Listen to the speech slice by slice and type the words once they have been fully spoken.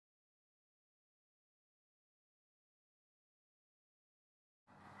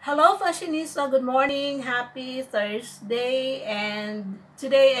Hello, fashionista. Good morning. Happy Thursday. And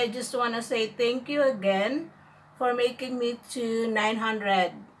today I just want to say thank you again for making me to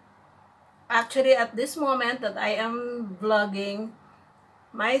 900. Actually, at this moment that I am vlogging,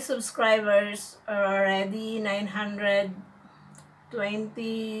 my subscribers are already 929,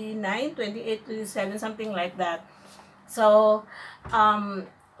 28, 27, something like that. So,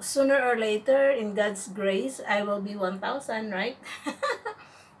 sooner or later, in God's grace, I will be 1,000, right?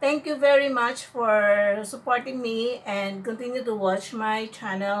 Thank you very much for supporting me and continue to watch my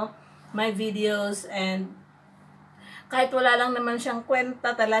channel, my videos, and kahit wala lang naman siyang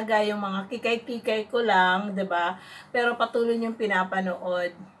kwenta talaga, yung mga kikay-kikay ko lang, 'di ba? Pero patuloy niyong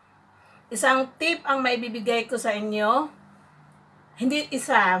pinapanood. Isang tip ang maibibigay ko sa inyo, hindi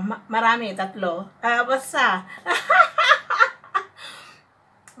isa, marami, tatlo. Basta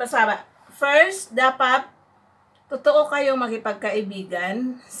ba? First, dapat totoo kayong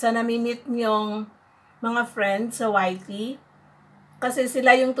makipagkaibigan sa namimit nyong mga friends sa YT. Kasi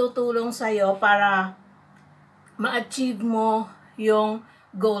sila yung tutulong sa'yo para ma-achieve mo yung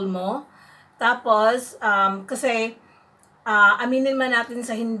goal mo. Tapos, kasi aminin man natin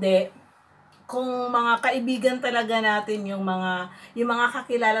sa hindi, kung mga kaibigan talaga natin, yung mga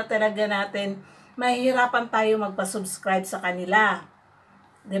kakilala talaga natin, mahihirapan tayo magpa-subscribe sa kanila.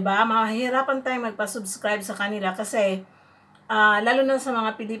 'Di ba? Mahihirapan tayong magpa-subscribe sa kanila kasi lalo na sa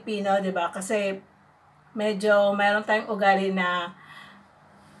mga Pilipino, 'di ba? Kasi medyo mayroon tayong ugali na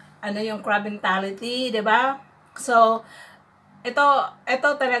yung crab mentality, 'di ba? So, ito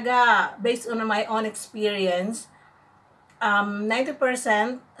talaga based on my own experience. 90%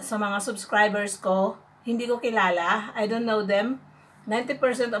 sa mga subscribers ko, hindi ko kilala. I don't know them.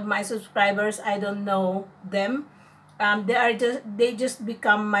 90% of my subscribers, I don't know them. They just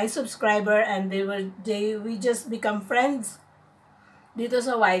become my subscriber and we just become friends dito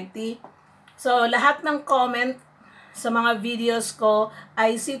sa YT. So, lahat ng comment sa mga videos ko,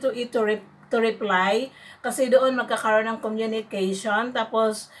 I see to it to reply. Kasi doon magkakaroon ng communication.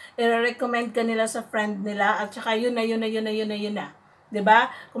 Tapos, i-recommend ka nila sa friend nila. At saka yun na. Diba?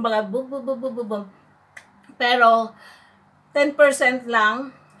 Kumbaga, boom. Pero, 10%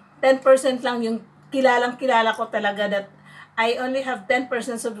 lang, 10% lang yung kilala ko talaga, that I only have 10%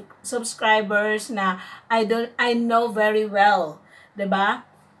 subscribers na I know very well. 'Di ba?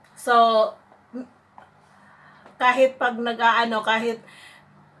 So, kahit pag kahit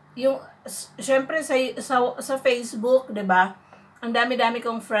yung, syempre sa Facebook, 'di ba? Ang dami-dami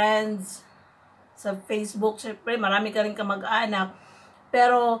kong friends sa Facebook. Syempre, marami ka rin kamag-anak.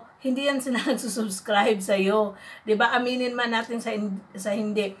 Pero, hindi yan sila nagsusubscribe sa'yo. 'Di ba? Aminin man natin sa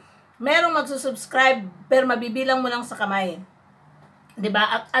hindi. Merong magsusubscribe, pero mabibilang mo lang sa kamay. 'Di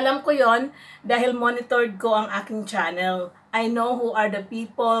ba? At alam ko 'yon dahil monitored ko ang aking channel. I know who are the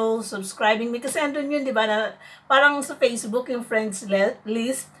people subscribing me. Kasi andun yun, 'di ba? Na, parang sa Facebook, yung friends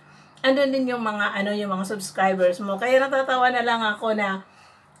list, andun din yung mga, yung mga subscribers mo. Kaya natatawa na lang ako na,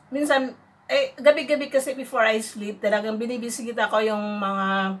 minsan, gabi-gabi kasi before I sleep, talagang binibisigit ako yung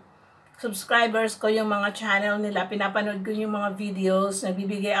mga subscribers ko, yung mga channel nila, pinapanood ko yung mga videos,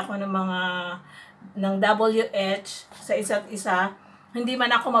 nagbibigay ako ng WH sa isa't isa. Hindi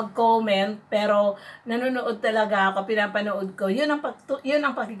man ako mag-comment, pero nanonood talaga ako, pinapanood ko. Yun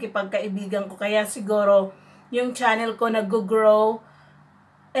ang pakikipagkaibigan ko. Kaya siguro yung channel ko nag-grow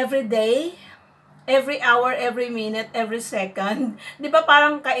every day, every hour, every minute, every second. 'Di ba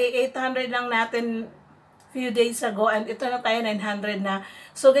parang ka-800 lang natin few days ago, and ito na tayo 900 na.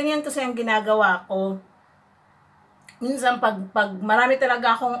 So, ganyan kasi ang ginagawa ko. Minsan, pag marami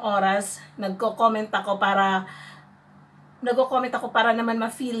talaga akong oras, nagko-comment ako para naman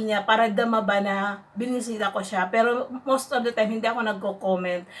ma-feel niya, para damaba na binisita ko siya. Pero most of the time, hindi ako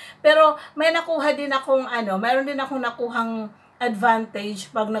nagko-comment. Pero may nakuha din akong mayroon din akong nakuhang advantage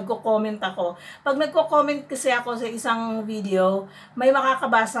pag nagko-comment ako. Pag nagko-comment kasi ako sa isang video, may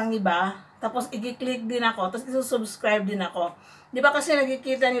makakabasang iba, tapos i-click din ako, tapos i-subscribe din ako. 'Di ba kasi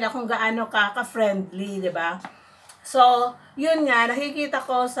nakikita nila kung gaano ka-friendly, 'di ba? So, yun nga, nakikita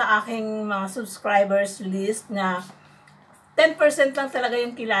ko sa aking mga subscribers list na 10% lang talaga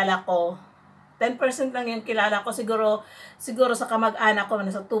yung kilala ko. 10% lang yung kilala ko. Siguro sa kamag-anak ko,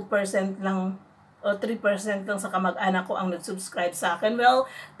 nasa 2% lang o 3% lang sa kamag-anak ko ang nag-subscribe sa akin. Well,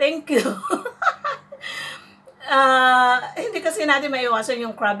 thank you. Hindi kasi natin maiwasan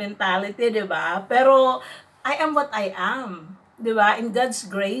yung crab mentality, di ba? Pero, I am what I am. Di ba? In God's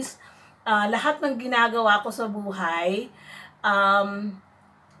grace, lahat ng ginagawa ko sa buhay,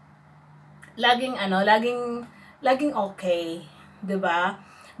 laging okay. Di ba?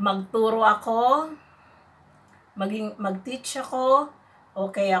 Magturo ako, mag-teach ako,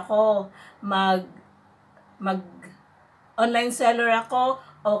 okay ako. Mag online seller ako,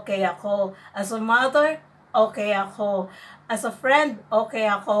 okay ako. As a mother, okay ako. As a friend, okay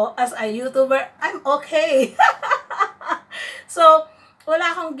ako. As a YouTuber, I'm okay. So,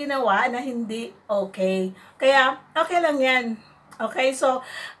 wala akong ginawa na hindi okay. Kaya, okay lang yan. Okay, so,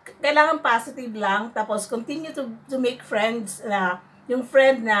 kailangan positive lang. Tapos, continue to make friends na, yung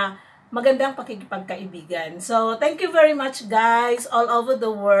friend na magandang pakikipagkaibigan. So, thank you very much, guys, all over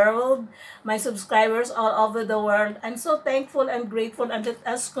the world. My subscribers all over the world. I'm so thankful and grateful, and let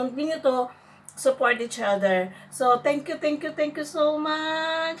us continue to support each other. So, thank you so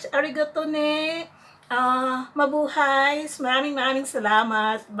much. Arigato ne. Mabuhay. Maraming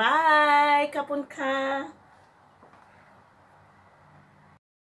salamat. Bye! Kapun ka.